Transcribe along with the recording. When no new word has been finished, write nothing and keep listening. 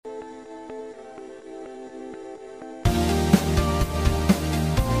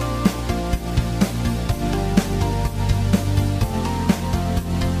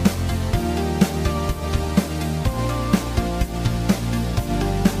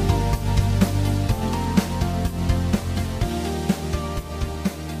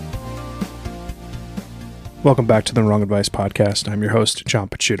Welcome back to the Wrong Advice Podcast. I'm your host, John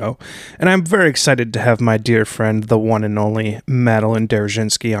Picciuto, and I'm very excited to have my dear friend, the one and only Madeline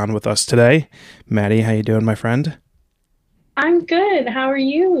Derujinsky, on with us today. Maddie, how you doing, my friend? I'm good. How are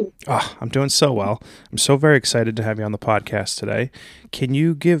you? Oh, I'm doing so well. I'm so very excited to have you on the podcast today. Can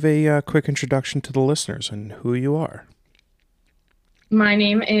you give a quick introduction to the listeners and who you are? My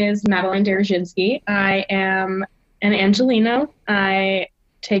name is Madeline Derujinsky. I am an Angelino. I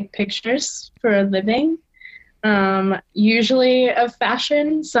take pictures for a living. Usually of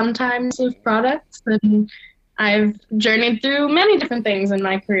fashion, sometimes of products, and I've journeyed through many different things in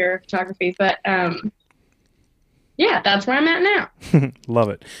my career of photography, but yeah, that's where I'm at now. Love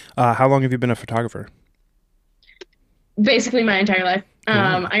it. How long have you been a photographer? Basically my entire life. Cool.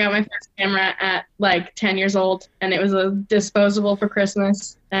 I got my first camera at like 10 years old, and it was a disposable for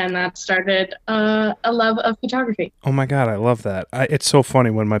Christmas, and that started a love of photography. Oh my God, I love that. It's so funny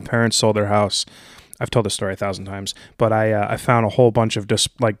when my parents sold their house. I've told this story 1,000 times, but I found a whole bunch of just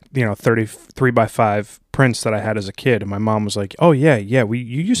 33 by 5 prints that I had as a kid, and my mom was like, "Oh yeah, you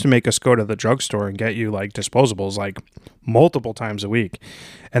used to make us go to the drugstore and get you like disposables like multiple times a week,"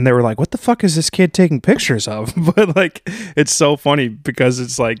 and they were like, "What the fuck is this kid taking pictures of?" But like, it's so funny because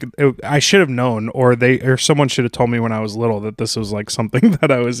it's like I should have known, or someone should have told me when I was little that this was like something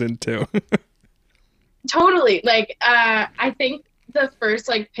that I was into. Totally, I think. The first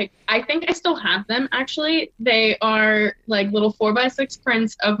I think I still have them actually. They are like little 4x6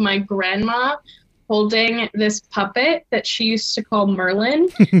 prints of my grandma holding this puppet that she used to call Merlin,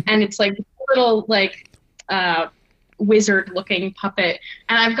 and it's like a little wizard looking puppet.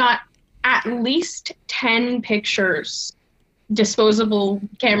 And I've got at least 10 pictures, disposable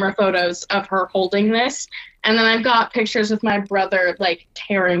camera photos of her holding this, and then I've got pictures of my brother like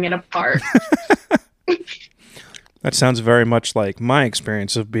tearing it apart. That sounds very much like my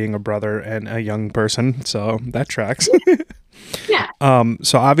experience of being a brother and a young person, so that tracks. Yeah.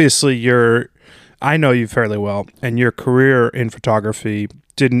 So obviously I know you fairly well, and your career in photography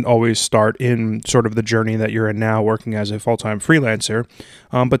didn't always start in sort of the journey that you're in now, working as a full-time freelancer.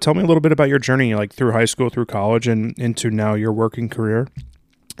 But tell me a little bit about your journey, like through high school, through college, and into now your working career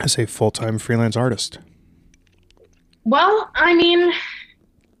as a full-time freelance artist. Well, I mean,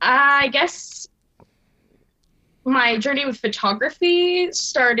 I guess my journey with photography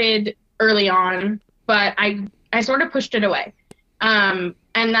started early on, but I sort of pushed it away. And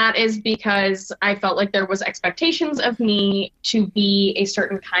that is because I felt like there was expectations of me to be a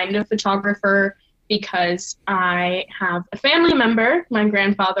certain kind of photographer because I have a family member, my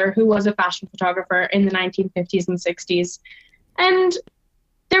grandfather, who was a fashion photographer in the 1950s and 60s. And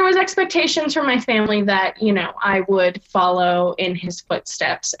there was expectations from my family that, I would follow in his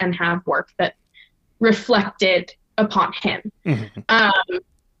footsteps and have work that reflected upon him. Mm-hmm.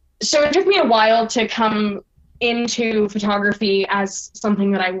 So it took me a while to come into photography as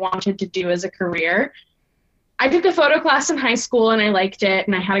something that I wanted to do as a career. I took a photo class in high school and I liked it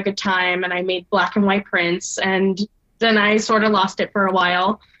and I had a good time and I made black and white prints, and then I sort of lost it for a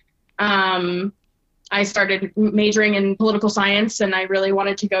while. I started majoring in political science, and I really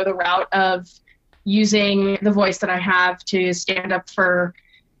wanted to go the route of using the voice that I have to stand up for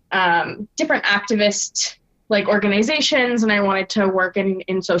different activist organizations, and I wanted to work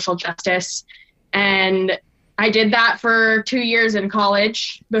in social justice. And I did that for 2 years in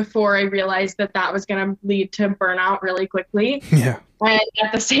college before I realized that was going to lead to burnout really quickly. Yeah. And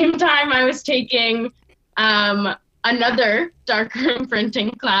at the same time, I was taking another darkroom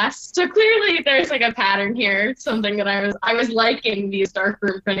printing class. So clearly there's a pattern here, something that I was liking these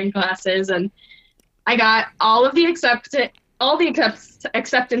darkroom printing classes, and I got all the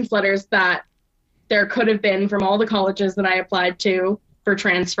acceptance letters that there could have been from all the colleges that I applied to for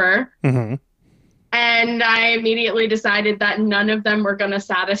transfer. Mm-hmm. And I immediately decided that none of them were going to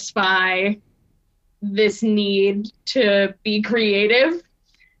satisfy this need to be creative.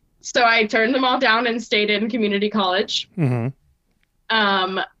 So I turned them all down and stayed in community college. Mm-hmm.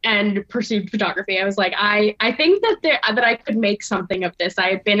 And pursued photography. I was like, I think that I could make something of this. I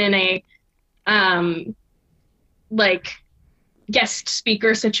had been in a guest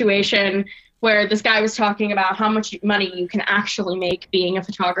speaker situation where this guy was talking about how much money you can actually make being a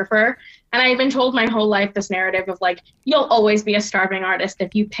photographer. And I had been told my whole life this narrative of you'll always be a starving artist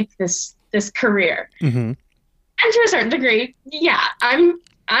if you pick this career. Mm-hmm. And to a certain degree, yeah, I'm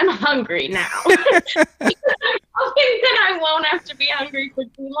hungry now. I think that I won't have to be hungry for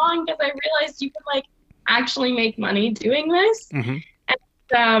too long because I realized you can actually make money doing this. Mm-hmm.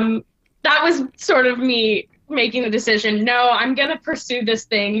 And that was sort of me making the decision, no, I'm going to pursue this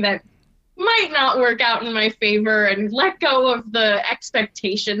thing that might not work out in my favor and let go of the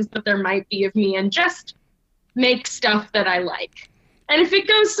expectations that there might be of me and just make stuff that I like. And if it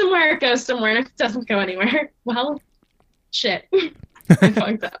goes somewhere, it goes somewhere. And if it doesn't go anywhere, well, shit. I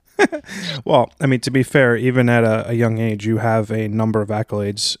fucked up. Well, I mean, to be fair, even at a young age, you have a number of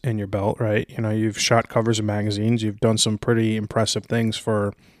accolades in your belt, right? You know, you've shot covers of magazines. You've done some pretty impressive things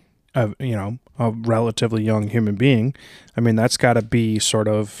for, a relatively young human being. I mean, that's got to be sort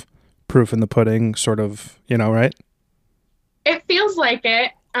of proof in the pudding, sort of, right? It feels like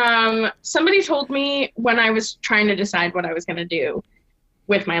it. Somebody told me when I was trying to decide what I was going to do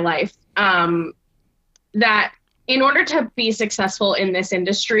with my life, that in order to be successful in this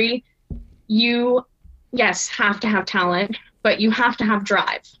industry, you, yes, have to have talent, but you have to have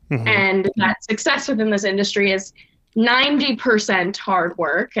drive. Mm-hmm. And that success within this industry is 90% hard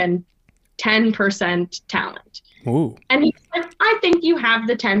work and 10% talent. Ooh. And he said, I think you have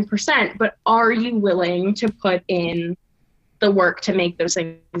the 10%, but are you willing to put in the work to make those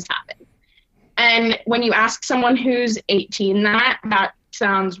things happen? And when you ask someone who's 18 that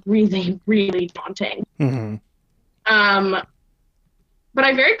sounds really, really daunting. Mm-hmm. But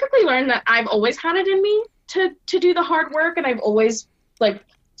I very quickly learned that I've always had it in me to do the hard work, and I've always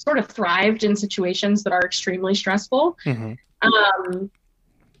sort of thrived in situations that are extremely stressful. Mm-hmm.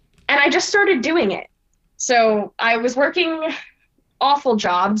 And I just started doing it. So I was working awful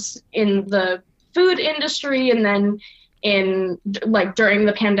jobs in the food industry, and then during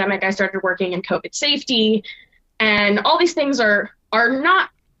the pandemic, I started working in COVID safety, and all these things are not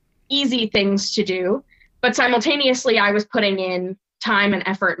easy things to do, but simultaneously I was putting in time and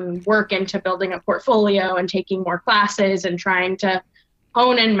effort and work into building a portfolio and taking more classes and trying to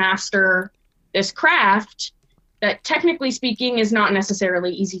hone and master this craft that, technically speaking, is not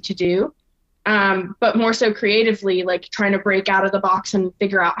necessarily easy to do, but more so creatively, trying to break out of the box and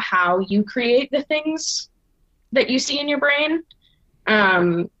figure out how you create the things that you see in your brain.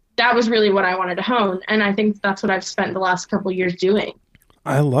 That was really what I wanted to hone, and I think that's what I've spent the last couple of years doing.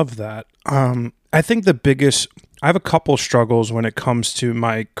 I love that. I think I have a couple struggles when it comes to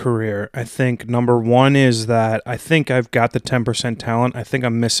my career. I think number one is that I think I've got the 10% talent. I think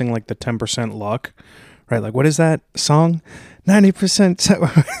I'm missing the 10% luck, right? What is that song? 90%.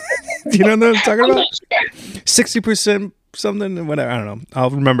 Do you know what I'm talking about? 60% something, whatever. I don't know. I'll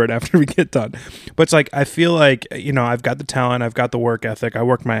remember it after we get done. But it's I feel like, I've got the talent. I've got the work ethic. I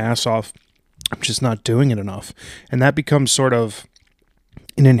work my ass off. I'm just not doing it enough. And that becomes sort of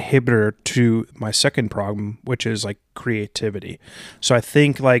an inhibitor to my second problem, which is creativity. So I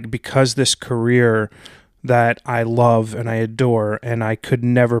think because this career that I love and I adore and I could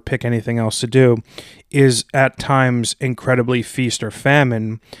never pick anything else to do is at times incredibly feast or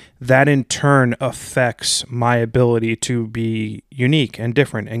famine, that in turn affects my ability to be unique and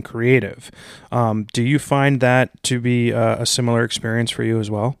different and creative. Do you find that to be a similar experience for you as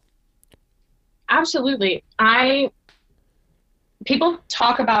well? Absolutely. People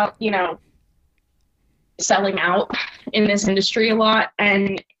talk about, selling out in this industry a lot,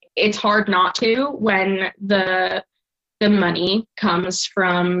 and it's hard not to when the money comes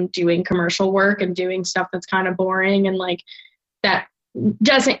from doing commercial work and doing stuff that's kind of boring and that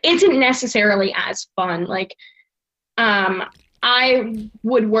isn't necessarily as fun. I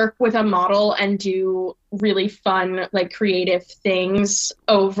would work with a model and do really fun, creative things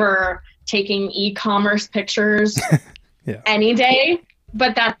over taking e-commerce pictures. Yeah. Any day,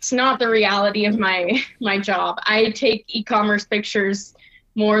 but that's not the reality of my job. I take e-commerce pictures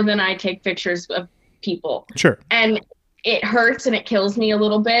more than I take pictures of people. Sure. And it hurts and it kills me a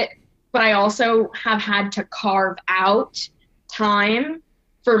little bit, but I also have had to carve out time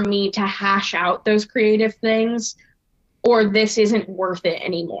for me to hash out those creative things, or this isn't worth it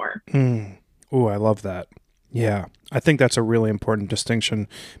anymore. Oh, I love that. Yeah. I think that's a really important distinction,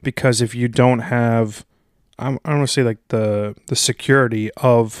 because if you don't have, I don't want to say the security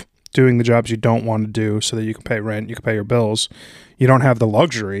of doing the jobs you don't want to do so that you can pay rent, you can pay your bills, you don't have the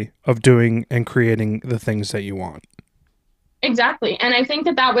luxury of doing and creating the things that you want. Exactly. And I think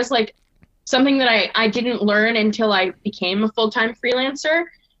that was something that I didn't learn until I became a full-time freelancer.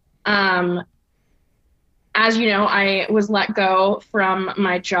 As you know, I was let go from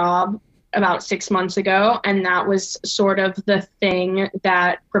my job about 6 months ago, and that was sort of the thing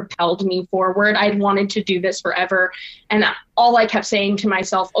that propelled me forward. I'd wanted to do this forever, and all I kept saying to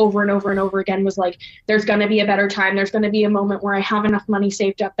myself over and over and over again was there's going to be a better time. There's going to be a moment where I have enough money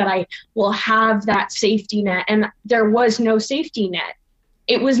saved up that I will have that safety net, and there was no safety net.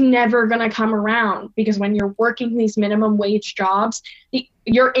 It was never going to come around, because when you're working these minimum wage jobs,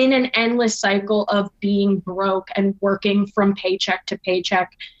 you're in an endless cycle of being broke and working from paycheck to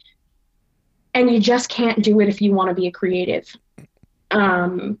paycheck. And you just can't do it if you want to be a creative.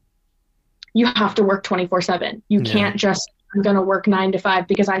 you have to work 24/7. You Yeah. can't just, I'm going to work 9 to 5,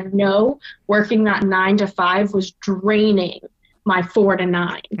 because I know working that 9 to 5 was draining my 4 to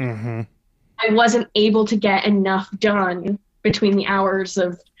 9. Mm-hmm. I wasn't able to get enough done between the hours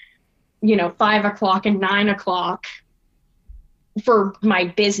of, 5 o'clock and 9 o'clock for my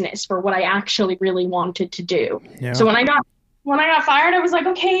business, for what I actually really wanted to do. Yeah. So when I got fired, I was like,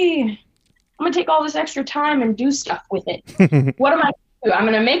 okay, I'm gonna take all this extra time and do stuff with it. What am I gonna do? I'm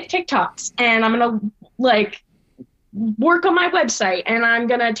gonna make TikToks, and I'm gonna like work on my website, and I'm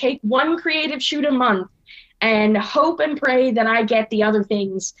gonna take one creative shoot a month and hope and pray that I get the other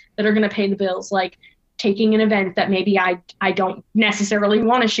things that are gonna pay the bills, like taking an event that maybe I don't necessarily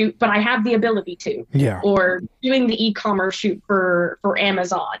want to shoot, but I have the ability to. Yeah. Or doing the e-commerce shoot for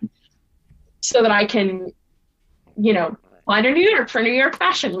Amazon, so that I can, fly to New York for New York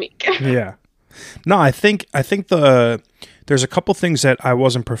Fashion Week. Yeah. No, I think there's a couple things that I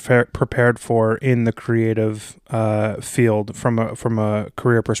wasn't prepared for in the creative field from a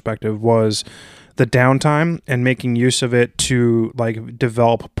career perspective, was the downtime and making use of it to like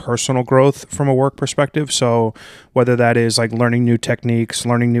develop personal growth from a work perspective. So whether that is like learning new techniques,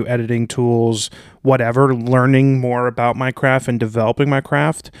 learning new editing tools, whatever, learning more about my craft and developing my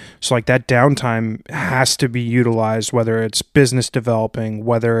craft. So like that downtime has to be utilized, whether it's business developing,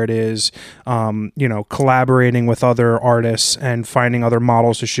 whether it is, collaborating with other artists and finding other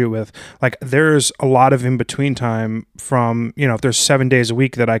models to shoot with. Like there's a lot of in between time from, if there's 7 days a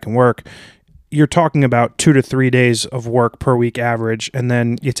week that I can work, you're talking about 2 to 3 days of work per week average, and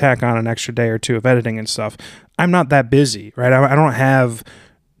then you tack on an extra day or two of editing and stuff. I'm not that busy, right? I don't have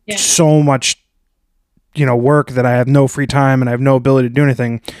so much, work that I have no free time and I have no ability to do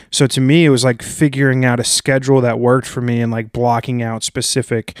anything. So to me, it was like figuring out a schedule that worked for me and like blocking out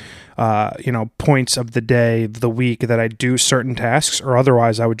specific, points of the day, the week that I do certain tasks, or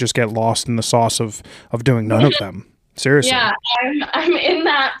otherwise I would just get lost in the sauce of doing none of them. Seriously. Yeah, I'm in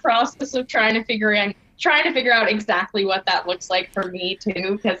that process of trying to figure out exactly what that looks like for me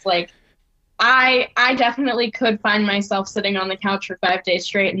too, because like I definitely could find myself sitting on the couch for 5 days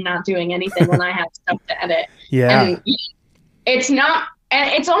straight and not doing anything when I have stuff to edit. Yeah. And it's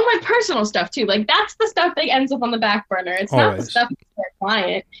all my personal stuff too. Like that's the stuff that ends up on the back burner. It's not the stuff for a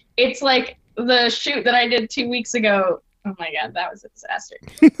client. It's like the shoot that I did 2 weeks ago. Oh my God, that was a disaster.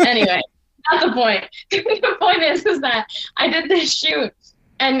 Anyway. Not the point. The point is that I did this shoot,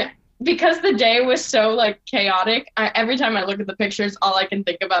 and because the day was so like chaotic, every time I look at the pictures, all I can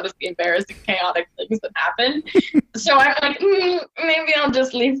think about is the embarrassing, chaotic things that happened. So I'm like, maybe I'll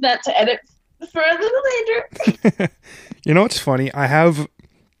just leave that to edit for a little later. You know what's funny?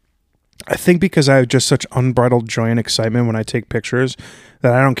 I think because I have just such unbridled joy and excitement when I take pictures,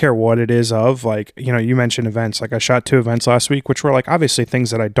 that I don't care what it is of. Like, you mentioned events. Like I shot 2 events last week, which were like obviously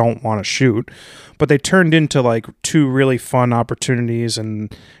things that I don't want to shoot, but they turned into like 2 really fun opportunities,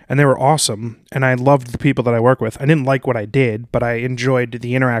 and they were awesome. And I loved the people that I work with. I didn't like what I did, but I enjoyed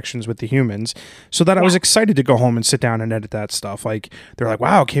the interactions with the humans, so that I was excited to go home and sit down and edit that stuff. Like they're like,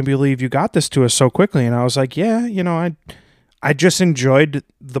 wow, can't believe you got this to us so quickly. And I was like, yeah, I just enjoyed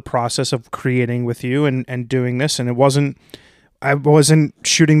the process of creating with you and doing this. And I wasn't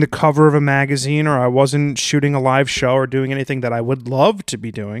shooting the cover of a magazine, or I wasn't shooting a live show or doing anything that I would love to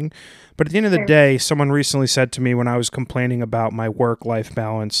be doing. But at the end of the day, someone recently said to me when I was complaining about my work-life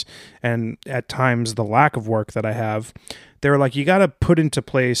balance and at times the lack of work that I have, they were like, you got to put into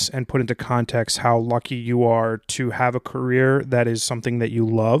place and put into context how lucky you are to have a career that is something that you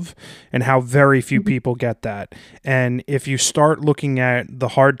love, and how very few people get that. And if you start looking at the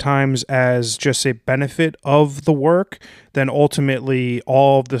hard times as just a benefit of the work, then ultimately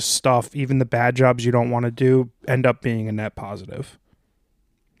all of the stuff, even the bad jobs you don't want to do, end up being a net positive.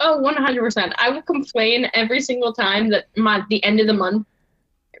 Oh, 100%. I will complain every single time that the end of the month,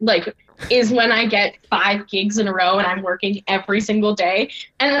 like, is when I get 5 gigs in a row and I'm working every single day.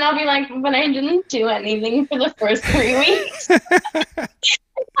 And then I'll be like, but I didn't do anything for the first 3 weeks.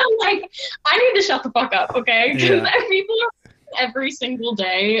 I'm like, I need to shut the fuck up, okay? Because people are every single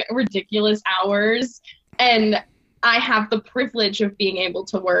day, ridiculous hours. And I have the privilege of being able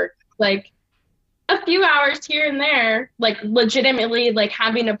to work, like, a few hours here and there, like, legitimately, like,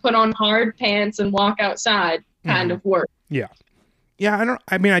 having to put on hard pants and walk outside kind of work. Yeah. Yeah,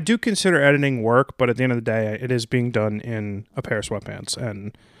 I do consider editing work, but at the end of the day, it is being done in a pair of sweatpants,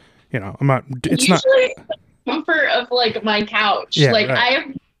 and it's usually the comfort of like my couch. Yeah, like right.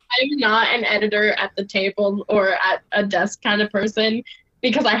 I'm not an editor at the table or at a desk kind of person,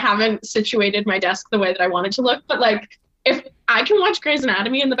 because I haven't situated my desk the way that I want it to look. But like, if I can watch Grey's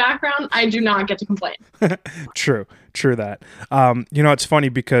Anatomy in the background, I do not get to complain. True. True that. It's funny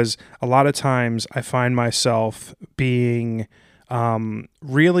because a lot of times I find myself being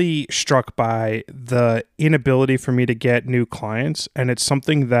really struck by the inability for me to get new clients. And it's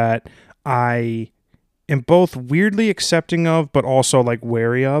something that I am both weirdly accepting of, but also like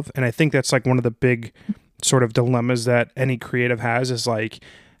wary of. And I think that's like one of the big sort of dilemmas that any creative has is like,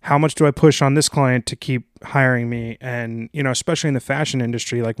 how much do I push on this client to keep hiring me? And, especially in the fashion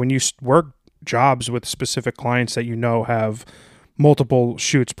industry, like when you work jobs with specific clients that have multiple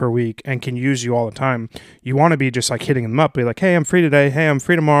shoots per week and can use you all the time, you want to be just like hitting them up, be like, hey, I'm free today, hey, I'm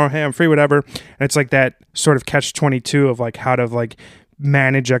free tomorrow, hey, I'm free whatever. And it's like that sort of catch 22 of like how to like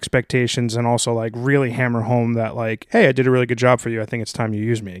manage expectations and also like really hammer home that like, hey, I did a really good job for you, I think it's time you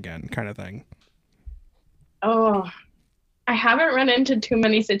use me again, kind of thing. Oh, I haven't run into too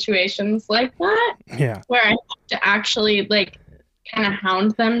many situations like that. Yeah. Where I have to actually like kind of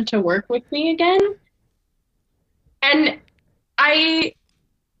hound them to work with me again. And I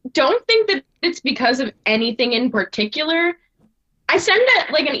don't think that it's because of anything in particular. I send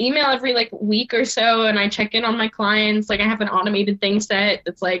like an email every like week or so, and I check in on my clients. Like I have an automated thing set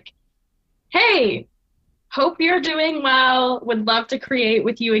that's like, hey, hope you're doing well. Would love to create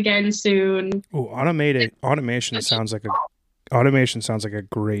with you again soon. Oh, automation sounds like a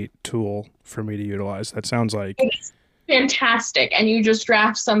great tool for me to utilize. That sounds like it's fantastic. And you just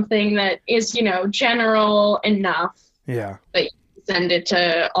draft something that is, general enough. Yeah. That you send it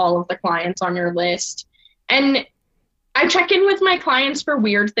to all of the clients on your list. And I check in with my clients for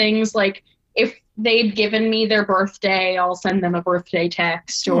weird things. Like if they'd given me their birthday, I'll send them a birthday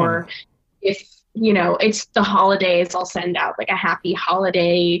text. Or if, it's the holidays, I'll send out like a happy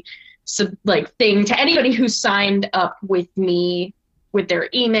holiday thing to anybody who signed up with me with their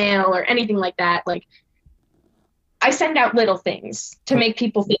email or anything like that. Like I send out little things to make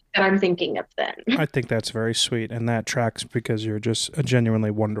people think that I'm thinking of them. I think that's very sweet, and that tracks because you're just a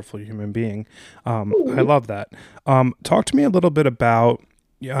genuinely wonderful human being. I love that. Talk to me a little bit about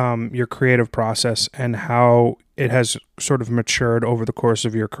your creative process and how it has sort of matured over the course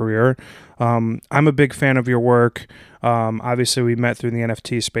of your career. I'm a big fan of your work. Obviously, we met through the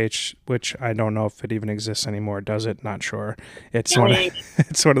NFT space, which I don't know if it even exists anymore. Does it? Not sure. It's one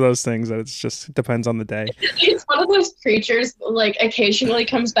of those things that it depends on the day. It's one of those creatures like occasionally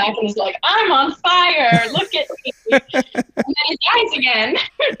comes back and is like, I'm on fire. Look at me. And then he dies again.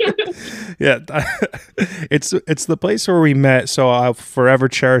 Yeah, it's the place where we met, so I'll forever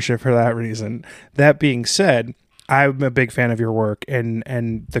cherish it for that reason. That being said, I'm a big fan of your work, and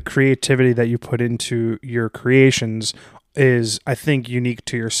the creativity that you put into your creations is, I think, unique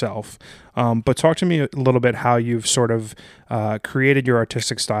to yourself. But talk to me a little bit how you've sort of created your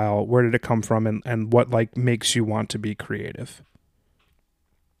artistic style. Where did it come from, and what like makes you want to be creative?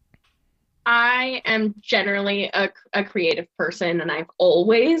 I am generally a creative person, and I've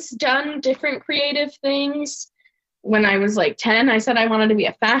always done different creative things. When I was like 10, I said I wanted to be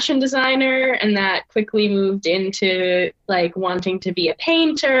a fashion designer, and that quickly moved into like wanting to be a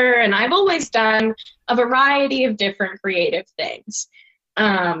painter. And I've always done a variety of different creative things.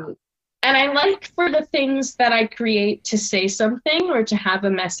 And I like for the things that I create to say something or to have a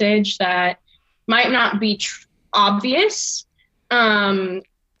message that might not be obvious.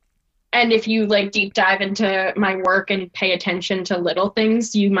 And if you like deep dive into my work and pay attention to little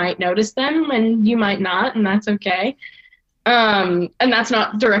things, you might notice them and you might not, and that's okay. And that's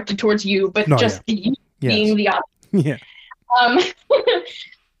not directed towards you, but you being the audience. Yeah.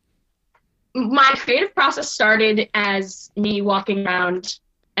 My creative process started as me walking around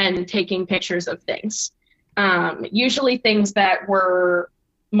and taking pictures of things. Usually things that were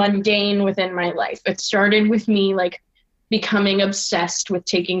mundane within my life. It started with me like becoming obsessed with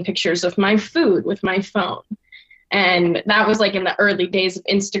taking pictures of my food with my phone. And that was like in the early days of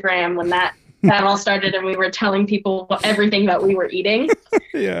Instagram when that all started and we were telling people everything that we were eating.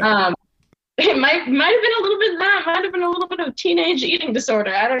 Yeah. It might have been a little bit of that, might have been a little bit of teenage eating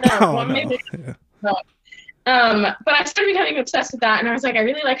disorder. I don't know. Oh, well, no. Maybe. Yeah. But I started becoming obsessed with that, and I was like, I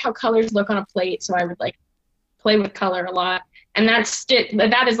really like how colors look on a plate, so I would like play with color a lot. And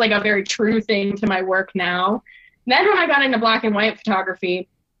that is like a very true thing to my work now. Then when I got into black and white photography,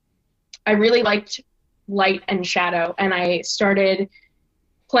 I really liked light and shadow, and I started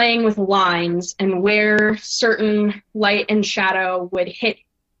playing with lines and where certain light and shadow would hit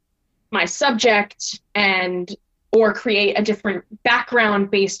my subject or create a different background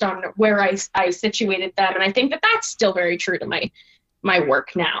based on where I situated them. And I think that that's still very true to my work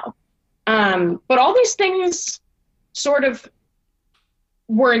now. But all these things sort of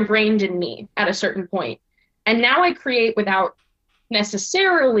were ingrained in me at a certain point. And now I create without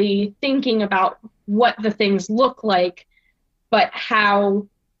necessarily thinking about what the things look like, but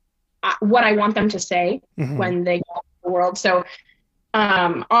what I want them to say when they go out in the world. So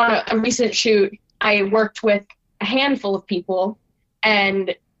on a recent shoot, I worked with a handful of people,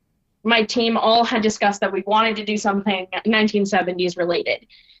 and my team all had discussed that we wanted to do something 1970s related.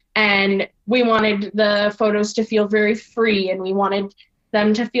 And we wanted the photos to feel very free, and we wanted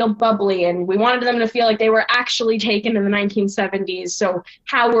them to feel bubbly, and we wanted them to feel like they were actually taken in the 1970s. So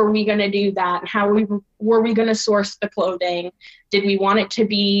how were we going to do that? How were we going to source the clothing? Did we want it to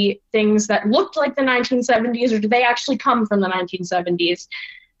be things that looked like the 1970s, or did they actually come from the 1970s?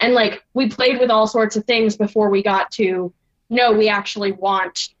 And like, we played with all sorts of things before we got to, no, we actually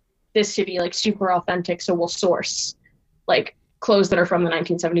want this to be like super authentic, so we'll source like clothes that are from the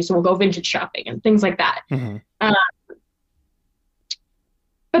 1970s, so we'll go vintage shopping and things like that.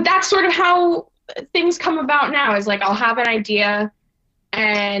 But that's sort of how things come about now, is like, I'll have an idea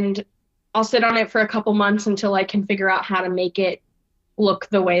and I'll sit on it for a couple months until I can figure out how to make it look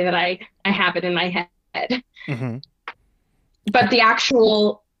the way that I have it in my head. But the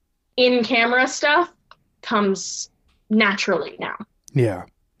actual in-camera stuff comes naturally now. Yeah.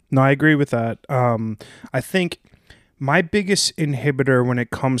 No, I agree with that. I think my biggest inhibitor when it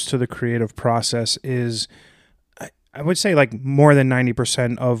comes to the creative process is, I would say like more than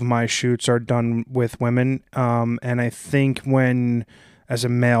 90% of my shoots are done with women. And I think when, as a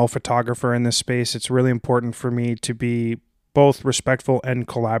male photographer in this space, it's really important for me to be both respectful and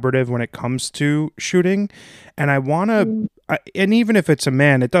collaborative when it comes to shooting. And I want to, and even if it's a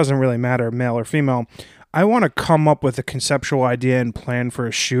man, it doesn't really matter, male or female, I want to come up with a conceptual idea and plan for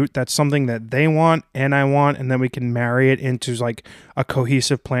a shoot that's something that they want and I want, and then we can marry it into like a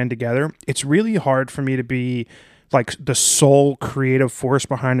cohesive plan together. It's really hard for me to be like the sole creative force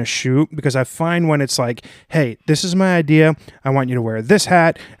behind a shoot, because I find when it's like, hey, this is my idea, I want you to wear this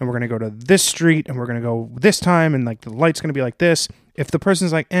hat, and we're going to go to this street, and we're going to go this time, and like the light's going to be like this. If the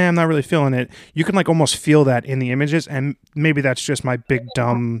person's like, I'm not really feeling it, you can like almost feel that in the images. And maybe that's just my big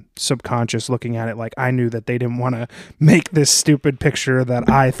dumb subconscious looking at it. Like, I knew that they didn't want to make this stupid picture that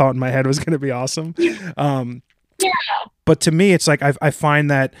I thought in my head was going to be awesome. But to me, it's like I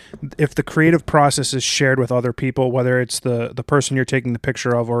find that if the creative process is shared with other people, whether it's the person you're taking the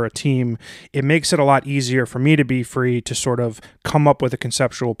picture of or a team, it makes it a lot easier for me to be free to sort of come up with a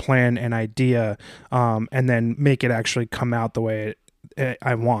conceptual plan and idea, and then make it actually come out the way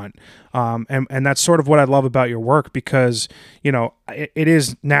I want. And that's sort of what I love about your work, because, you know, it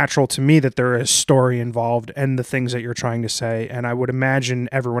is natural to me that there is story involved and the things that you're trying to say. And I would imagine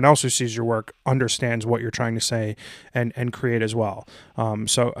everyone else who sees your work understands what you're trying to say and create as well.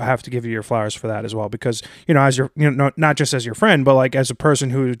 So I have to give you your flowers for that as well, because, you know, as your, you know, not just as your friend, but like as a person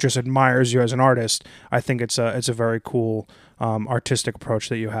who just admires you as an artist, I think it's a very cool, artistic approach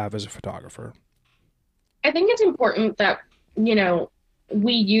that you have as a photographer. I think it's important that, you know,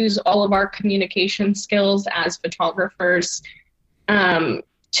 we use all of our communication skills as photographers to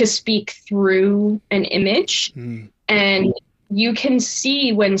speak through an image. And you can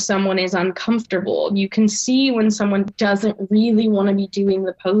see when someone is uncomfortable. You can see when someone doesn't really want to be doing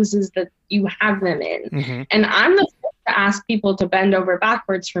the poses that you have them in. And I'm the first to ask people to bend over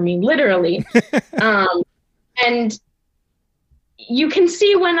backwards for me, literally. And you can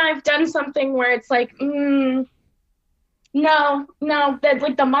see when I've done something where it's like, no, that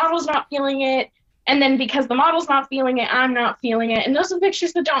like the model's not feeling it, and then because the model's not feeling it, I'm not feeling it, and those are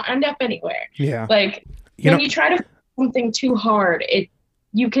pictures that don't end up anywhere. Like when you try to do something too hard,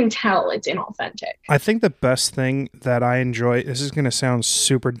 you can tell it's inauthentic. I think the best thing that I enjoy, this is going to sound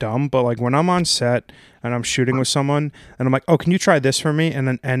super dumb, but like when I'm on set and I'm shooting with someone and I'm like, oh, can you try this for me?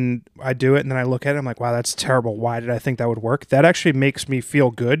 And I do it, and then I look at it, I'm like, wow, that's terrible. Why did I think that would work? That actually makes me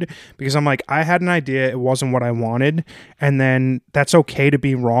feel good, because I'm like, I had an idea, it wasn't what I wanted, and then that's okay to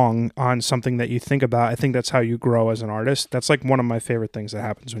be wrong on something that you think about. I think that's how you grow as an artist. That's like one of my favorite things that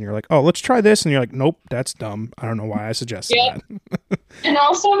happens when you're like, oh, let's try this, and you're like, nope, that's dumb. I don't know why I suggested that. And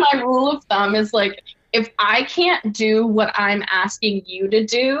also my rule of thumb is like, if I can't do what I'm asking you to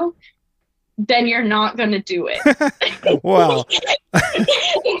do, then you're not going to do it. Wow.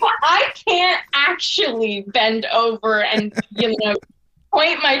 If I can't actually bend over and, you know,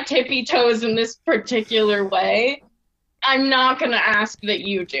 point my tippy toes in this particular way, I'm not going to ask that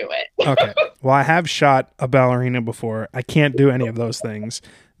you do it. Okay. Well, I have shot a ballerina before. I can't do any of those things.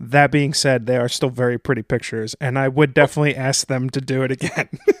 That being said, they are still very pretty pictures, and I would definitely ask them to do it again.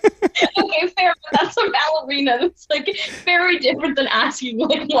 Okay, fair, but that's a ballerina. That's like very different than asking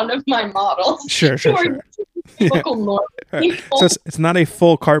like one of my models. Sure. Yeah. Right. So it's not a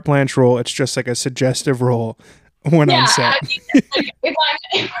full carte blanche rule. It's just like a suggestive rule when on set. I mean, like,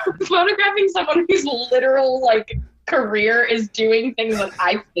 if I'm photographing having someone whose literal like career is doing things that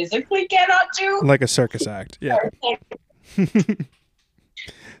I physically cannot do. Like a circus act. Yeah. Good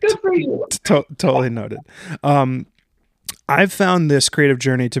for you. Totally noted. I've found this creative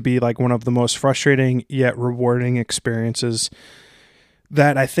journey to be like one of the most frustrating yet rewarding experiences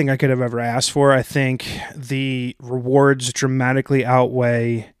that I think I could have ever asked for. I think the rewards dramatically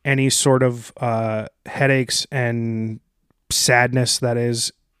outweigh any sort of headaches and sadness that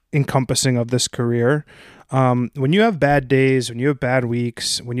is encompassing of this career. When you have bad days, when you have bad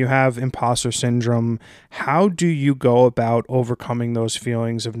weeks, when you have imposter syndrome, how do you go about overcoming those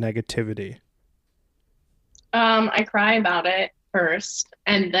feelings of negativity? I cry about it first,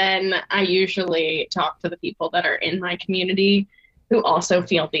 and then I usually talk to the people that are in my community who also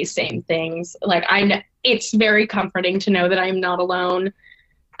feel these same things. Like it's very comforting to know that I'm not alone.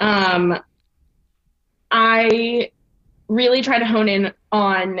 I really try to hone in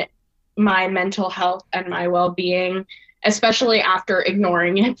on my mental health and my well-being, especially after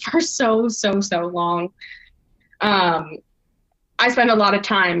ignoring it for so long. I spend a lot of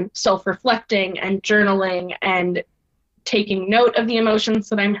time self-reflecting and journaling and taking note of the emotions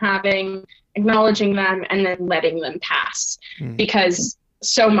that I'm having, acknowledging them, and then letting them pass. Because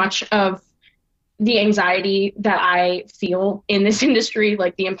so much of the anxiety that I feel in this industry,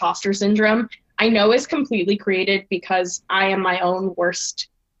 like the imposter syndrome, I know is completely created because I am my own worst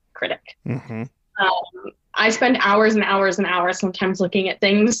critic. I spend hours and hours and hours sometimes looking at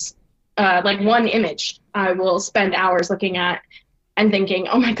things, like one image I will spend hours looking at and thinking,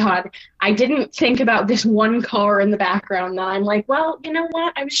 oh my God, I didn't think about this one car in the background. That I'm like, well, you know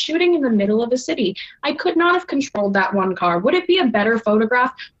what? I was shooting in the middle of a city. I could not have controlled that one car. Would it be a better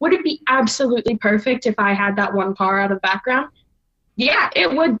photograph? Would it be absolutely perfect if I had that one car out of the background? Yeah,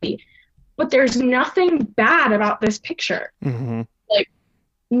 it would be. But there's nothing bad about this picture. Like,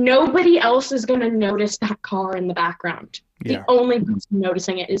 nobody else is going to notice that car in the background. Yeah. The only person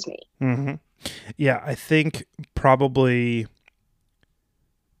noticing it is me. Yeah, I think probably...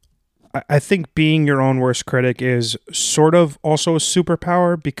 I think being your own worst critic is sort of also a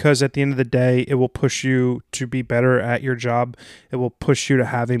superpower, because at the end of the day, it will push you to be better at your job. It will push you to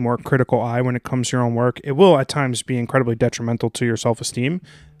have a more critical eye when it comes to your own work. It will at times be incredibly detrimental to your self-esteem.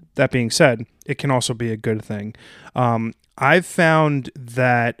 That being said, it can also be a good thing. I've found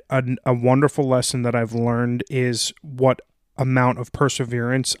that a wonderful lesson that I've learned is what amount of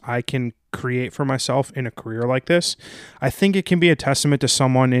perseverance I can create for myself in a career like this. I think it can be a testament to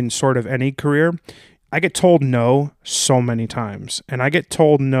someone in sort of any career. I get told no so many times, and I get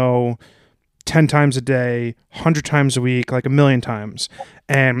told no 10 times a day, 100 times a week, like a million times.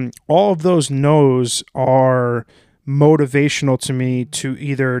 And all of those no's are motivational to me to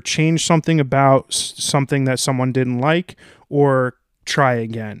either change something about something that someone didn't like or try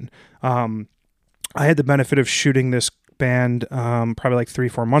again. I had the benefit of shooting this band probably like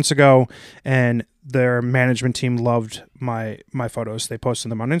 3-4 months ago, and their management team loved my photos. They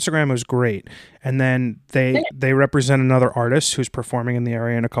posted them on Instagram. It was great. And then they represent another artist who's performing in the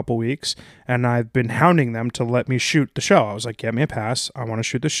area in a couple weeks, and I've been hounding them to let me shoot the show. I was like, get me a pass. I want to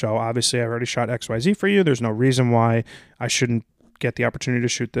shoot the show. Obviously, I've already shot XYZ for you. There's no reason why I shouldn't get the opportunity to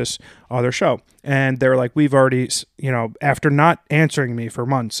shoot this other show. And they're like, we've already, after not answering me for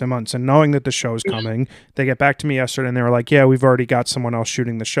months and months and knowing that the show is coming, they get back to me yesterday and they were like, yeah, we've already got someone else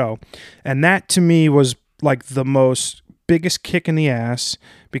shooting the show. And that to me was like the biggest kick in the ass,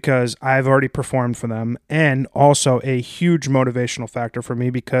 because I've already performed for them, and also a huge motivational factor for me,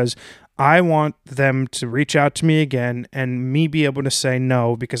 because I want them to reach out to me again and me be able to say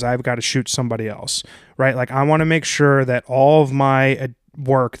no because I've got to shoot somebody else, right? Like, I want to make sure that all of my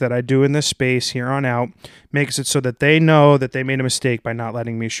work that I do in this space here on out makes it so that they know that they made a mistake by not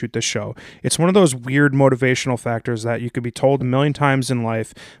letting me shoot the show. It's one of those weird motivational factors that you could be told a million times in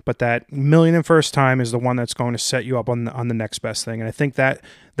life, but that million and first time is the one that's going to set you up on the next best thing. And I think that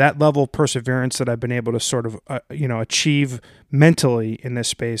level of perseverance that I've been able to sort of achieve mentally in this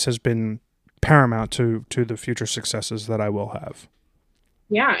space has been paramount to the future successes that I will have.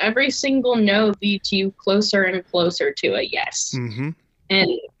 Yeah, every single no leads you closer and closer to a yes.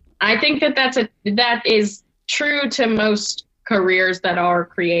 And I think that is true to most careers that are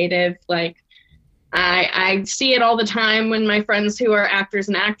creative. Like, I see it all the time when my friends who are actors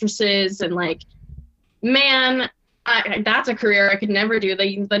and actresses, and like, man, that's a career I could never do.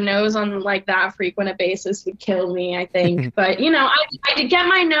 The no's on like that frequent a basis would kill me, I think. But I get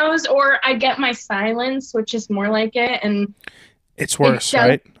my no's, or I get my silence, which is more like it, and it's worse,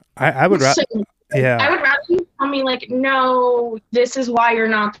 right? I would rather. Yeah. I would rather you tell me, like, no, this is why you're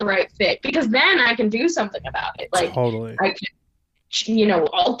not the right fit, because then I can do something about it. Like, totally.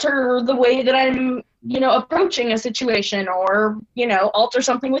 alter the way that I'm, approaching a situation, or, alter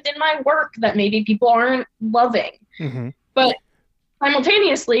something within my work that maybe people aren't loving. Mm-hmm. But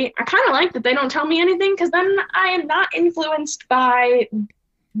simultaneously, I kind of like that they don't tell me anything, because then I am not influenced by,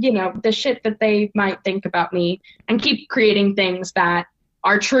 the shit that they might think about me, and keep creating things that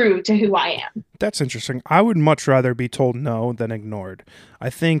are true to who I am. That's interesting. I would much rather be told no than ignored.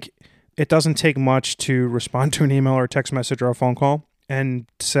 I think it doesn't take much to respond to an email or a text message or a phone call and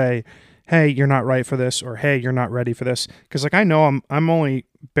say, hey, you're not right for this, or hey, you're not ready for this. Because I know I'm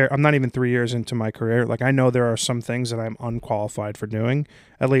not even 3 years into my career. I know there are some things that I'm unqualified for doing,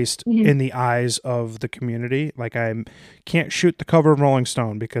 at least in the eyes of the community. I can't shoot the cover of Rolling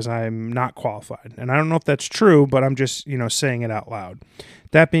Stone because I'm not qualified. And I don't know if that's true, but I'm just, saying it out loud.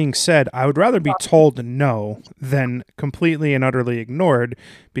 That being said, I would rather be told no than completely and utterly ignored,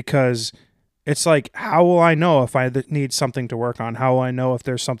 because it's how will I know if I need something to work on? How will I know if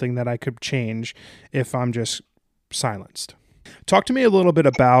there's something that I could change if I'm just silenced? Talk to me a little bit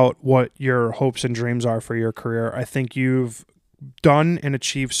about what your hopes and dreams are for your career. I think you've done and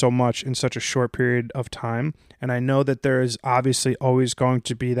achieved so much in such a short period of time. And I know that there is obviously always going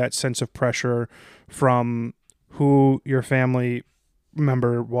to be that sense of pressure from who your family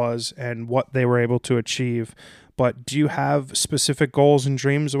member was and what they were able to achieve. But do you have specific goals and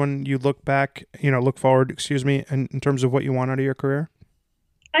dreams when you look forward, in terms of what you want out of your career?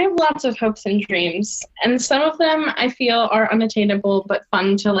 I have lots of hopes and dreams, and some of them I feel are unattainable but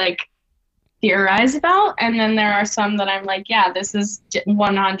fun to theorize about. And then there are some that I'm yeah, this is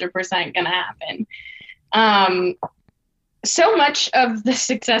 100% gonna happen. So much of the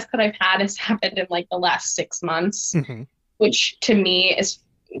success that I've had has happened in the last 6 months, which to me is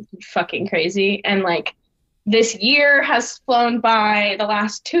fucking crazy. And this year has flown by, the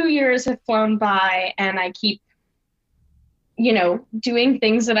last 2 years have flown by, and I keep, doing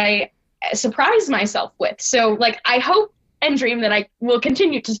things that I surprise myself with. So I hope and dream that I will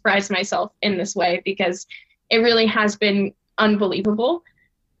continue to surprise myself in this way, because it really has been unbelievable.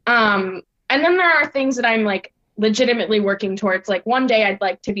 And then there are things that I'm legitimately working towards. One day I'd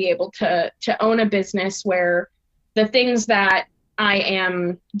like to be able to own a business where the things that I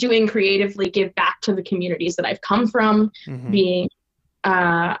am doing creatively give back to the communities that I've come from, being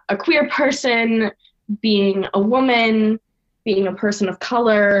a queer person, being a woman, being a person of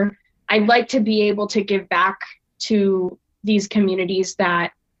color. I'd like to be able to give back to these communities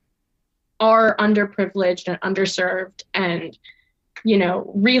that are underprivileged and underserved, and,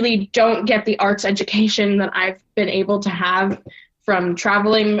 really don't get the arts education that I've been able to have from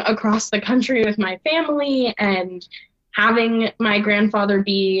traveling across the country with my family and having my grandfather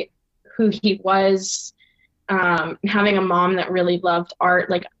be who he was, having a mom that really loved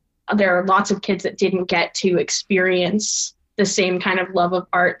art. There are lots of kids that didn't get to experience the same kind of love of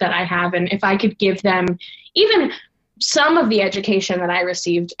art that I have. And if I could give them even some of the education that I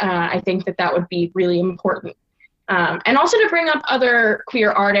received, I think that would be really important. And also to bring up other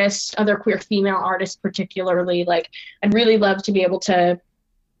queer artists, other queer female artists particularly. I'd really love to be able to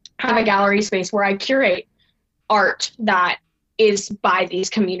have a gallery space where I curate art that is by these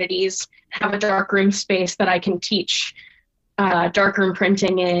communities, have a darkroom space that I can teach darkroom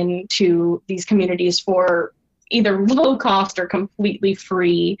printing in to these communities for either low cost or completely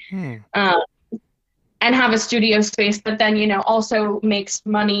free, and have a studio space that then, also makes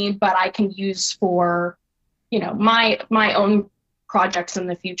money, but I can use for, my own projects in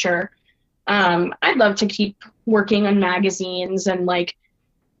the future. I'd love to keep working on magazines, and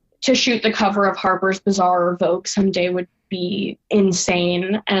to shoot the cover of Harper's Bazaar or Vogue someday would be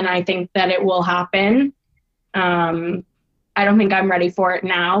insane. And I think that it will happen. I don't think I'm ready for it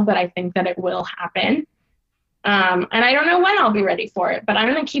now, but I think that it will happen. And I don't know when I'll be ready for it, but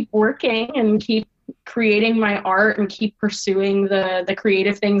I'm going to keep working and keep creating my art and keep pursuing the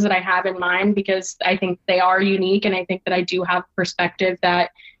creative things that I have in mind, because I think they are unique, and I think that I do have perspective that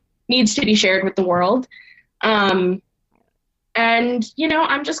needs to be shared with the world. And,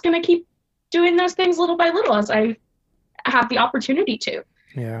 I'm just going to keep doing those things little by little as I have the opportunity to.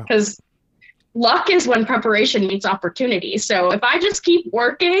 Yeah. Because luck is when preparation meets opportunity. So if I just keep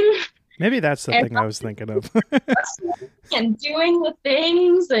working. Maybe that's the thing I was thinking of. And doing the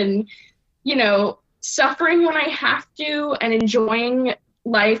things and, suffering when I have to and enjoying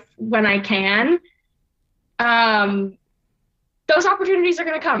life when I can, those opportunities are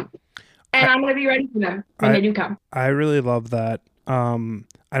going to come. And I'm going to be ready for them when they do come. I really love that.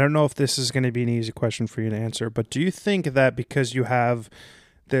 I don't know if this is going to be an easy question for you to answer, but do you think that because you have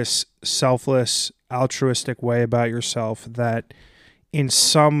this selfless, altruistic way about yourself, that in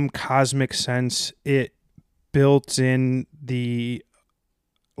some cosmic sense, it built in the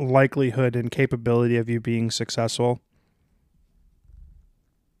likelihood and capability of you being successful?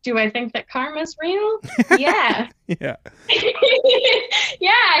 Do I think that karma's real? Yeah. Yeah.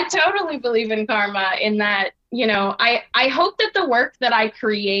 Yeah, I totally believe in karma in that, I hope that the work that I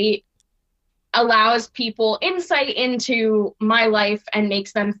create allows people insight into my life and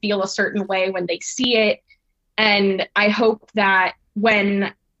makes them feel a certain way when they see it. And I hope that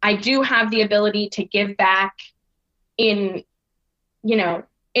when I do have the ability to give back in,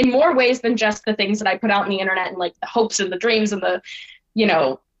 in more ways than just the things that I put out on the internet and like the hopes and the dreams and the,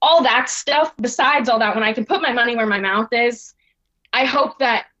 all that stuff, besides all that, when I can put my money where my mouth is, I hope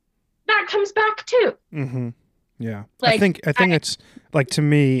that that comes back too. Mm-hmm. Yeah. Like, I think it's like, to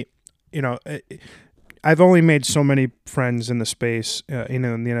me, I've only made so many friends in the space, in the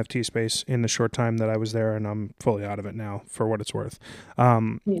NFT space in the short time that I was there, and I'm fully out of it now for what it's worth.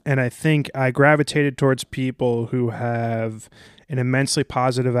 And I think I gravitated towards people who have an immensely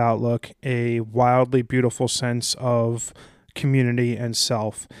positive outlook, a wildly beautiful sense of community and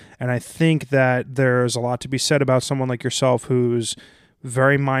self. And I think that there's a lot to be said about someone like yourself who's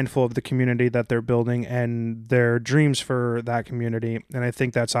very mindful of the community that they're building and their dreams for that community. And I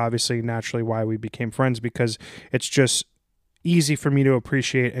think that's obviously naturally why we became friends, because it's just easy for me to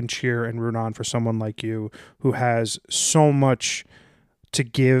appreciate and cheer and root on for someone like you who has so much to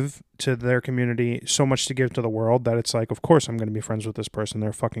give to their community, so much to give to the world, that it's like, of course I'm going to be friends with this person.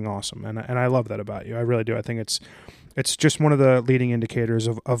 They're fucking awesome. And I love that about you. I really do. I think it's just one of the leading indicators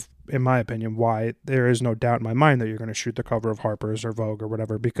of, in my opinion, why there is no doubt in my mind that you're going to shoot the cover of Harper's or Vogue or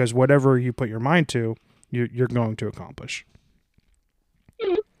whatever, because whatever you put your mind to, you're going to accomplish.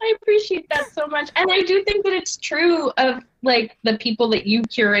 I appreciate that so much. And I do think that it's true of like the people that you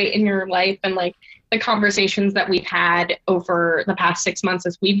curate in your life and like the conversations that we've had over the past 6 months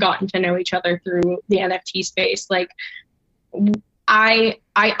as we've gotten to know each other through the NFT space. Like I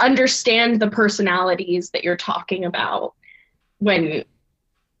understand the personalities that you're talking about. When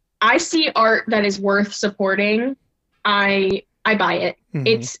I see art that is worth supporting, I buy it.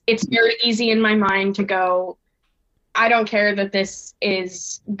 Mm-hmm. It's very easy in my mind to go, I don't care that this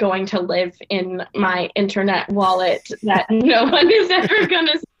is going to live in my internet wallet that no one is ever going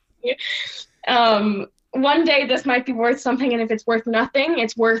to see. One day this might be worth something, and if it's worth nothing,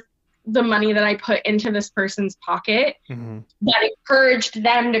 it's worth the money that I put into this person's pocket that encouraged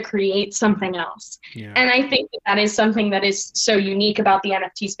them to create something else. Yeah. And I think that is something that is so unique about the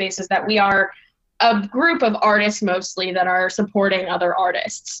NFT space, is that we are a group of artists mostly that are supporting other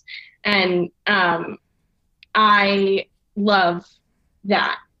artists. And I love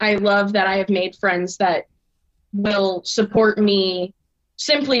that. I love that I have made friends that will support me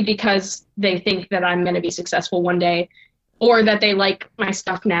simply because they think that I'm going to be successful one day, or that they like my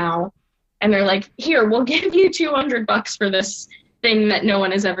stuff now. And they're like, here, we'll give you $200 for this thing that no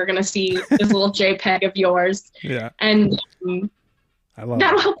one is ever going to see, this little JPEG of yours. Yeah. And I love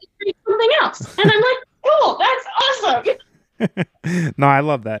that'll help you create something else. And I'm like, cool, that's awesome. No, I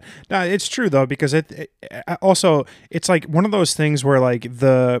love that. No, it's true though, because it also, it's like one of those things where like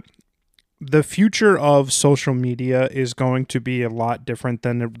the future of social media is going to be a lot different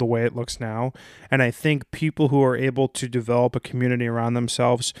than the way it looks now. And I think people who are able to develop a community around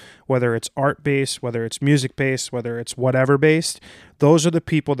themselves, whether it's art based, whether it's music based, whether it's whatever based, those are the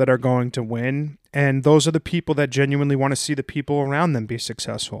people that are going to win. And those are the people that genuinely want to see the people around them be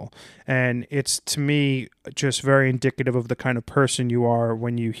successful. And it's, to me, just very indicative of the kind of person you are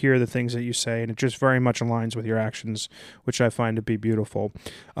when you hear the things that you say. And it just very much aligns with your actions, which I find to be beautiful.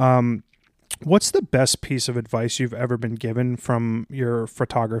 What's the best piece of advice you've ever been given from your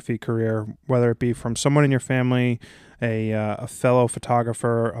photography career, whether it be from someone in your family, a fellow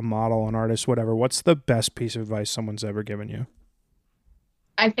photographer, a model, an artist, whatever? What's the best piece of advice someone's ever given you?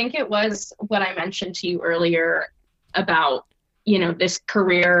 I think it was what I mentioned to you earlier about, this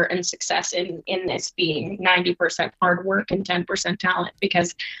career and success in this being 90% hard work and 10% talent,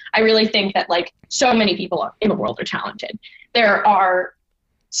 because I really think that like so many people in the world are talented. There are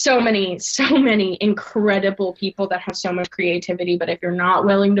so many incredible people that have so much creativity, but if you're not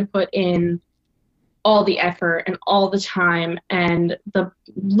willing to put in all the effort and all the time and the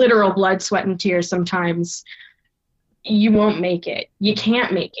literal blood, sweat, and tears, sometimes you won't make it. You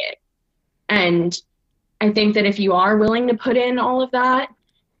can't make it. And I think that if you are willing to put in all of that,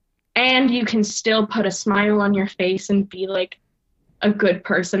 and you can still put a smile on your face and be like a good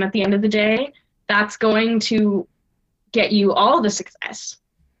person at the end of the day, that's going to get you all the success.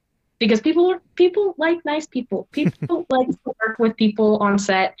 Because people like nice people. People like to work with people on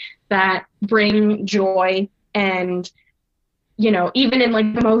set that bring joy and, even in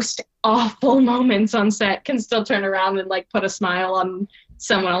like the most awful moments on set, can still turn around and like put a smile on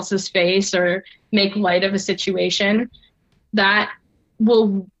someone else's face or make light of a situation, that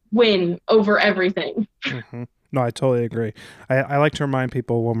will win over everything. Hmm. No, I totally agree. I like to remind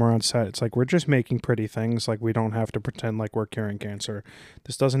people when we're on set, it's like we're just making pretty things. Like we don't have to pretend like we're curing cancer.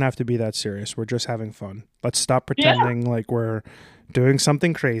 This doesn't have to be that serious. We're just having fun. Let's stop Yeah. pretending like we're doing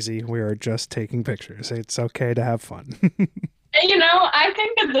something crazy. We are just taking pictures. It's okay to have fun. And I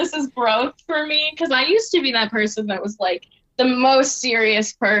think that this is growth for me because I used to be that person that was like the most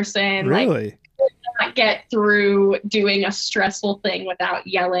serious person, like Really? not get through doing a stressful thing without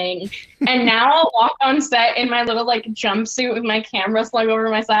yelling. And now I'll walk on set in my little like jumpsuit with my camera slung over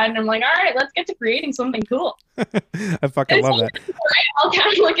my side, and I'm like, all right, let's get to creating something cool. I fucking love that. I'll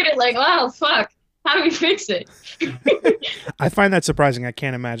kind of look at it like, wow, fuck, how do we fix it? I find that surprising. I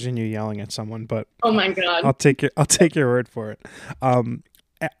can't imagine you yelling at someone, but Oh my God. I'll take your word for it.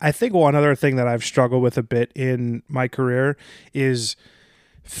 I think one other thing that I've struggled with a bit in my career is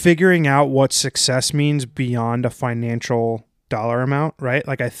figuring out what success means beyond a financial dollar amount, right?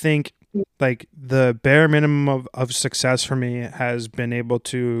 Like I think like the bare minimum of success for me has been able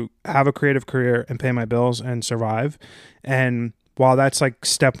to have a creative career and pay my bills and survive. And while that's like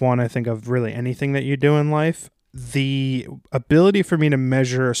step one, I think, of really anything that you do in life, the ability for me to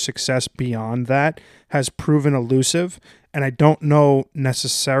measure success beyond that has proven elusive. And I don't know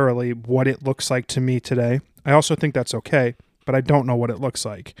necessarily what it looks like to me today. I also think that's okay, but I don't know what it looks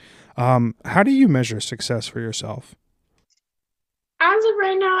like. How do you measure success for yourself? As of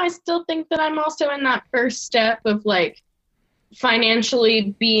right now, I still think that I'm also in that first step of like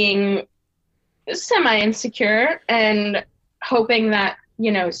financially being semi insecure and hoping that,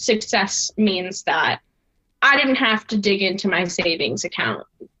 success means that I didn't have to dig into my savings account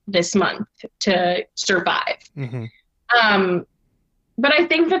this month to survive. Mm-hmm. But I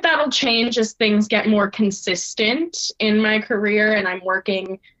think that that'll change as things get more consistent in my career and I'm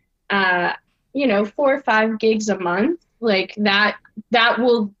working, 4 or 5 gigs a month. Like that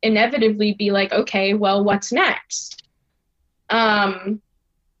will inevitably be like, okay, well, what's next? I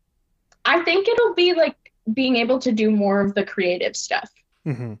think it'll be like being able to do more of the creative stuff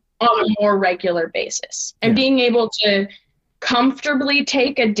Mm-hmm. on a more regular basis and being able to comfortably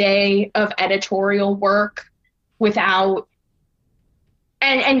take a day of editorial work without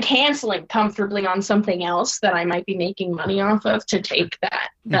and canceling comfortably on something else that I might be making money off of to take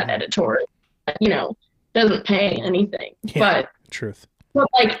that editorial, doesn't pay anything, Yeah, truth. but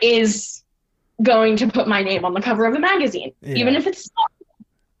like is going to put my name on the cover of a magazine, even if it's not.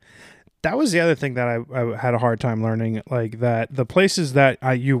 That was the other thing that I had a hard time learning, like that the places that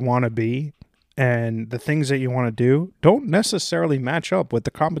you want to be and the things that you want to do don't necessarily match up with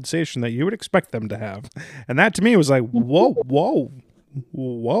the compensation that you would expect them to have. And that to me was like, whoa, whoa,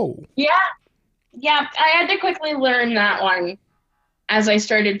 whoa. Yeah. I had to quickly learn that one as I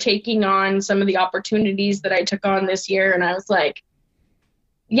started taking on some of the opportunities that I took on this year. And I was like,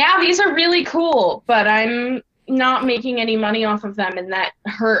 yeah, these are really cool, but I'm not making any money off of them. And that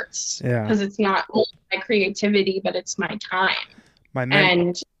hurts because it's not only my creativity, but it's my time.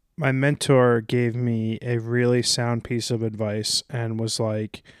 My mentor gave me a really sound piece of advice and was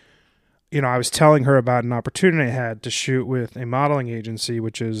like, I was telling her about an opportunity I had to shoot with a modeling agency,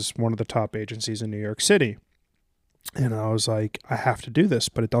 which is one of the top agencies in New York City. And I was like, I have to do this,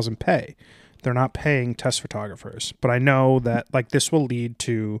 but it doesn't pay. They're not paying test photographers. But I know that like this will lead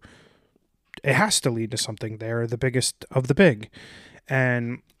to, it has to lead to something. They're the biggest of the big.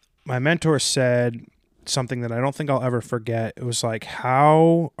 And my mentor said something that I don't think I'll ever forget. It was like,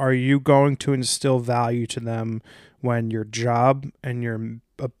 how are you going to instill value to them when your job and your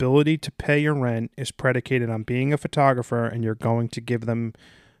ability to pay your rent is predicated on being a photographer and you're going to give them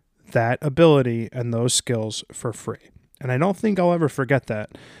that ability and those skills for free? And I don't think I'll ever forget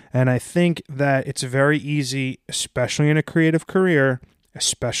that. And I think that it's very easy, especially in a creative career,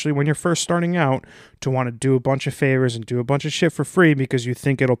 especially when you're first starting out, to want to do a bunch of favors and do a bunch of shit for free because you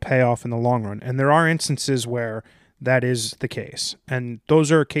think it'll pay off in the long run. And there are instances where that is the case. And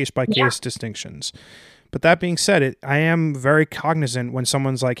those are case-by-case distinctions. But that being said, I am very cognizant when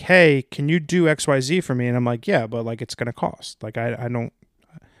someone's like, hey, can you do XYZ for me? And I'm like, yeah, but like it's going to cost. Like I don't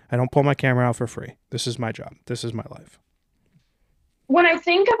pull my camera out for free. This is my job. This is my life. When I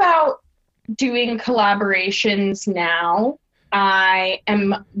think about doing collaborations now, I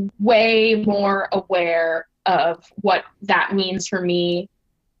am way more aware of what that means for me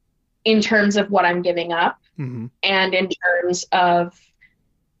in terms of what I'm giving up and in terms of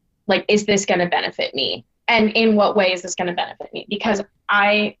like, is this going to benefit me? And in what way is this going to benefit me? Because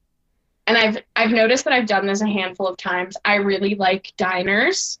I And I've noticed that I've done this a handful of times. I really like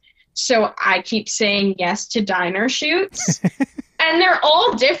diners, so I keep saying yes to diner shoots. And they're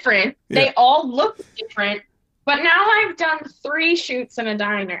all different. Yeah. They all look different. But now I've done 3 shoots in a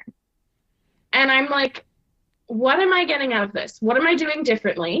diner. And I'm like, what am I getting out of this? What am I doing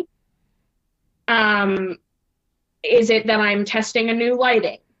differently? Is it that I'm testing a new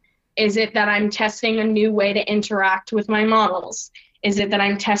lighting? Is it that I'm testing a new way to interact with my models? Is it that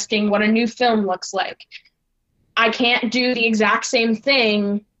I'm testing what a new film looks like? I can't do the exact same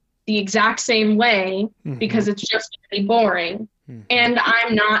thing the exact same way because it's just really boring. And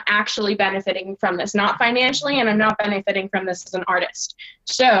I'm not actually benefiting from this, not financially, and I'm not benefiting from this as an artist.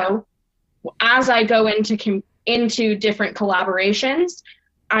 So as I go into different collaborations,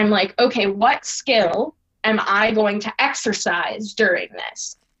 I'm like, okay, what skill am I going to exercise during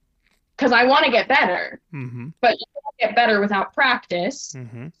this? Because I want to get better, but you can't get better without practice.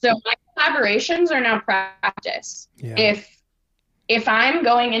 So my collaborations are now practice. Yeah. If I'm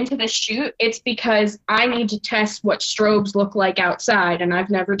going into the shoot, it's because I need to test what strobes look like outside, and I've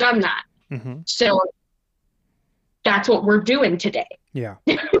never done that. So that's what we're doing today. Yeah.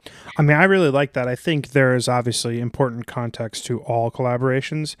 I mean, I really like that. I think there is obviously important context to all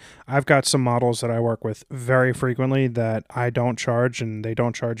collaborations. I've got some models that I work with very frequently that I don't charge and they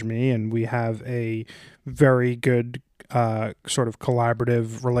don't charge me. And we have a very good sort of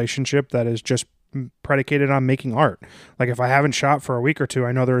collaborative relationship that is just predicated on making art. Like if I haven't shot for a week or two,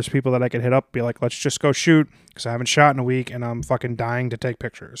 I know there's people that I could hit up, be like, let's just go shoot because I haven't shot in a week and I'm fucking dying to take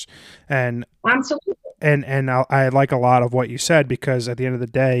pictures. And absolutely. And I like a lot of what you said because at the end of the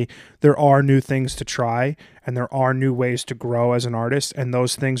day, there are new things to try and there are new ways to grow as an artist. And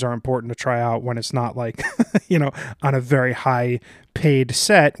those things are important to try out when it's not like, you know, on a very high paid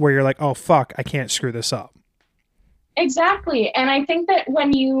set where you're like, oh, fuck, I can't screw this up. Exactly. And I think that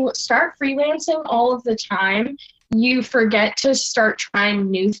when you start freelancing all of the time, you forget to start trying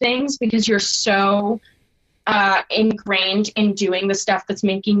new things because you're so ingrained in doing the stuff that's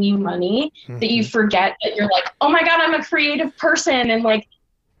making you money that you forget that you're like, oh my God, I'm a creative person. And like,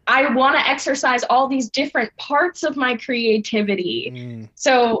 I want to exercise all these different parts of my creativity.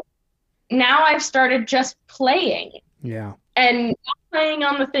 So now I've started just playing. Yeah. And not playing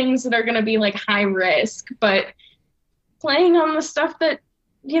on the things that are going to be like high risk, but playing on the stuff that,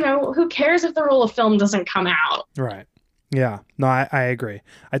 you know, who cares if the roll of film doesn't come out? Right. Yeah, no, I agree.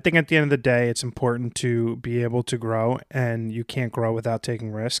 I think at the end of the day, it's important to be able to grow, and you can't grow without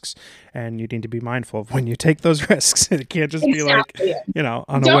taking risks, and you need to be mindful of when you take those risks. It can't just be like, you know,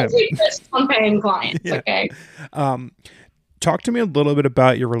 on a whim. Don't take risks on paying clients, okay? Talk to me a little bit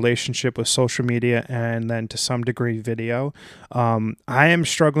about your relationship with social media and then to some degree video. I am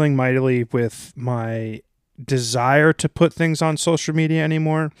struggling mightily with my desire to put things on social media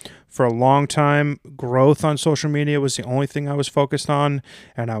anymore. For a long time, growth on social media was the only thing I was focused on,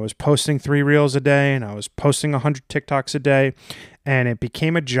 and I was posting 3 reels a day and I was posting 100 TikToks a day, and it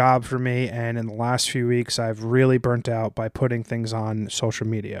became a job for me. And in the last few weeks, I've really burnt out by putting things on social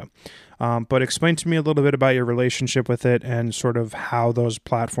media. But explain to me a little bit about your relationship with it and sort of how those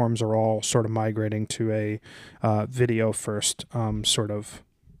platforms are all sort of migrating to a video first sort of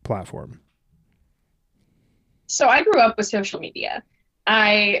platform. So I grew up with social media.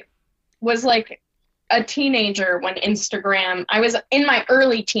 I was like a teenager when I was in my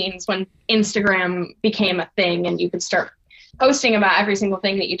early teens when Instagram became a thing and you could start posting about every single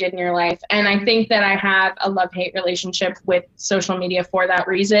thing that you did in your life. And I think that I have a love-hate relationship with social media for that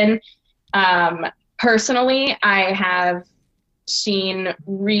reason. Personally, I have seen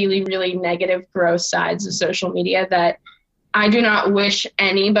really, really negative, gross sides of social media that I do not wish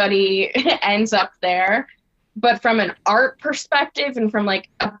anybody ends up there. But from an art perspective and from like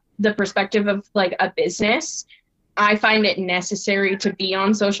the perspective of like a business, I find it necessary to be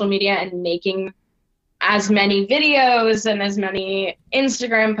on social media and making as many videos and as many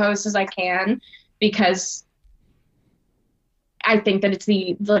Instagram posts as I can, because I think that it's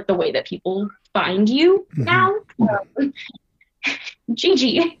the way that people find you now.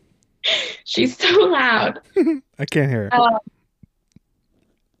 Gigi, she's so loud. I can't hear her.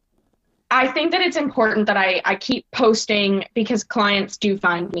 I think that it's important that I keep posting because clients do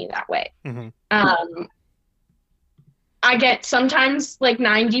find me that way. I get sometimes like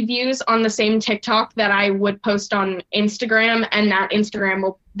 90 views on the same TikTok that I would post on Instagram, and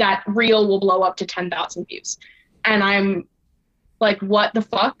that reel will blow up to 10,000 views. And I'm like, what the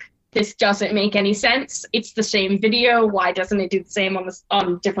fuck? This doesn't make any sense. It's the same video. Why doesn't it do the same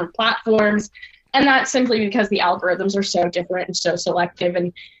on different platforms? And that's simply because the algorithms are so different and so selective,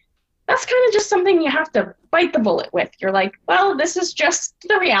 and that's kind of just something you have to bite the bullet with. You're like, well, this is just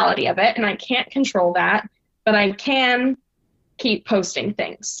the reality of it, and I can't control that, but I can keep posting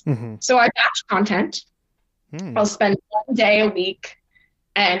things. Mm-hmm. So I batch content. I'll spend 1 day a week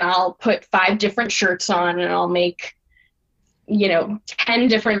and I'll put 5 different shirts on and I'll make, 10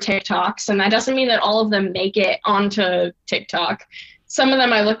 different TikToks. And that doesn't mean that all of them make it onto TikTok. Some of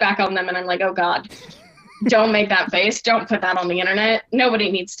them I look back on them and I'm like, oh God, don't make that face. Don't put that on the internet. Nobody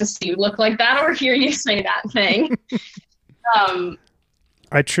needs to see you look like that or hear you say that thing.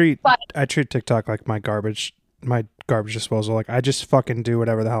 I treat TikTok like my garbage disposal. Like, I just fucking do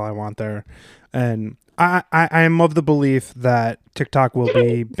whatever the hell I want there. And I am of the belief that TikTok will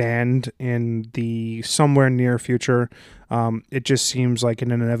be banned in the somewhere near future. It just seems like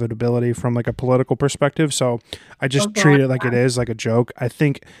an inevitability from like a political perspective. So I just treat it like it is, like a joke. I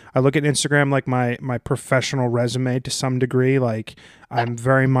think I look at Instagram like my professional resume to some degree. Like, I'm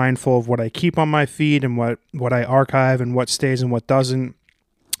very mindful of what I keep on my feed and what I archive and what stays and what doesn't.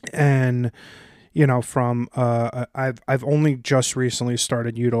 And from I've only just recently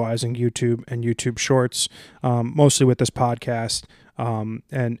started utilizing YouTube and YouTube Shorts, mostly with this podcast,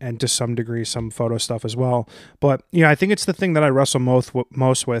 and to some degree some photo stuff as well. But I think it's the thing that I wrestle most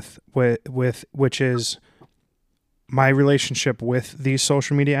with which is my relationship with these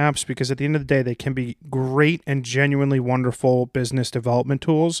social media apps, because at the end of the day, they can be great and genuinely wonderful business development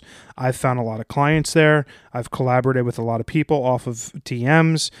tools. I've found a lot of clients there. I've collaborated with a lot of people off of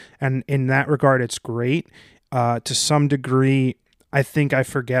DMs. And in that regard, it's great. To some degree, I think I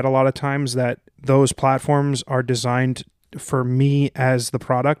forget a lot of times that those platforms are designed for me as the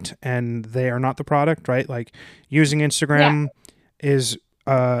product and they are not the product, right? Like, using Instagram is...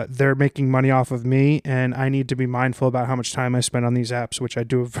 they're making money off of me, and I need to be mindful about how much time I spend on these apps, which I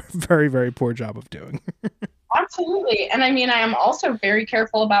do a very, very poor job of doing. Absolutely. And I mean, I am also very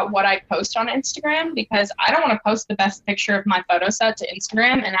careful about what I post on Instagram, because I don't want to post the best picture of my photo set to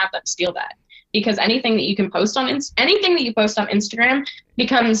Instagram and have them steal that. Because anything that you post on Instagram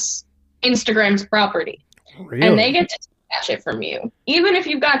becomes Instagram's property. Really? And they get to that shit from you. Even if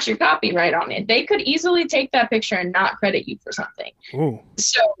you've got your copyright on it, they could easily take that picture and not credit you for something. Ooh,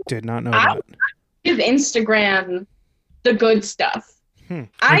 so did not know that. Give Instagram the good stuff.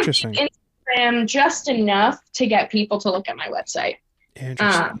 Interesting. I give Instagram just enough to get people to look at my website.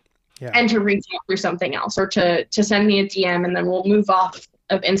 Interesting. And to reach out through something else, or to send me a DM, and then we'll move off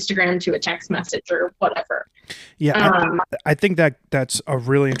of Instagram to a text message or whatever. Yeah, I think that's a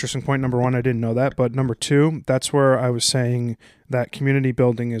really interesting point. Number one, I didn't know that. But number two, that's where I was saying that community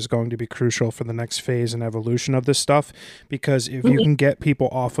building is going to be crucial for the next phase and evolution of this stuff. Because if you can get people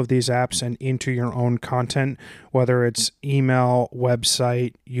off of these apps and into your own content, whether it's email,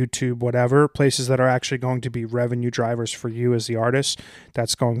 website, YouTube, whatever, places that are actually going to be revenue drivers for you as the artist,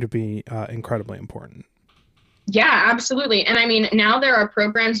 that's going to be incredibly important. Yeah, absolutely. And I mean, now there are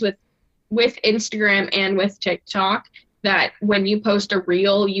programs with Instagram and with TikTok that when you post a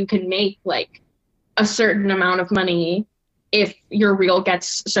reel, you can make like a certain amount of money if your reel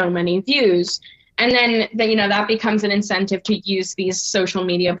gets so many views. And then that becomes an incentive to use these social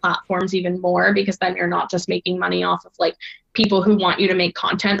media platforms even more, because then you're not just making money off of like people who want you to make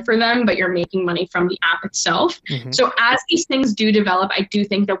content for them, but you're making money from the app itself. Mm-hmm. So as these things do develop, I do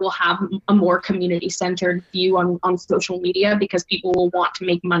think that we'll have a more community-centered view on social media, because people will want to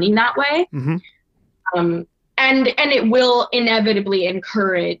make money that way. Mm-hmm. And it will inevitably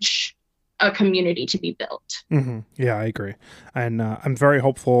encourage a community to be built. Mm-hmm. Yeah, I agree. And I'm very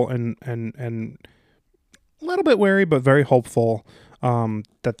hopeful and a little bit wary, but very hopeful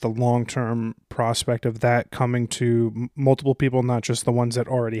that the long-term prospect of that coming to multiple people, not just the ones that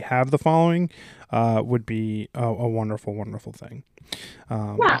already have the following, would be a wonderful, wonderful thing.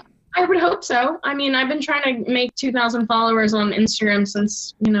 Yeah, I would hope so. I mean, I've been trying to make 2,000 followers on Instagram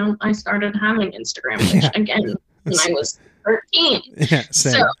since, I started having Instagram, which again, when I was 13. Yeah,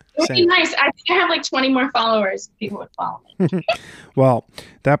 same, so it would be nice. I think I have like 20 more followers. People would follow me. Well,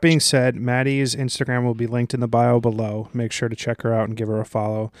 that being said, Maddie's Instagram will be linked in the bio below. Make sure to check her out and give her a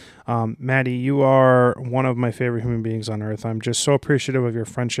follow. Maddie, you are one of my favorite human beings on earth. I'm just so appreciative of your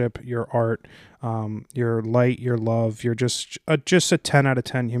friendship, your art, your light, your love. You're just a 10 out of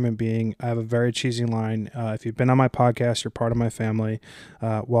 10 human being. I have a very cheesy line. If you've been on my podcast, you're part of my family.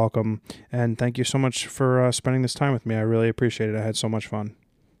 Welcome. And thank you so much for spending this time with me. I really appreciate it. I had so much fun.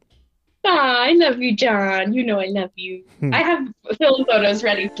 I love you, John. You know I love you. I have film photos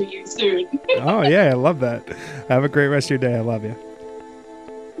ready for you soon. Oh, yeah. I love that. Have a great rest of your day. I love you.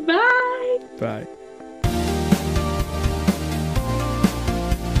 Bye. Bye.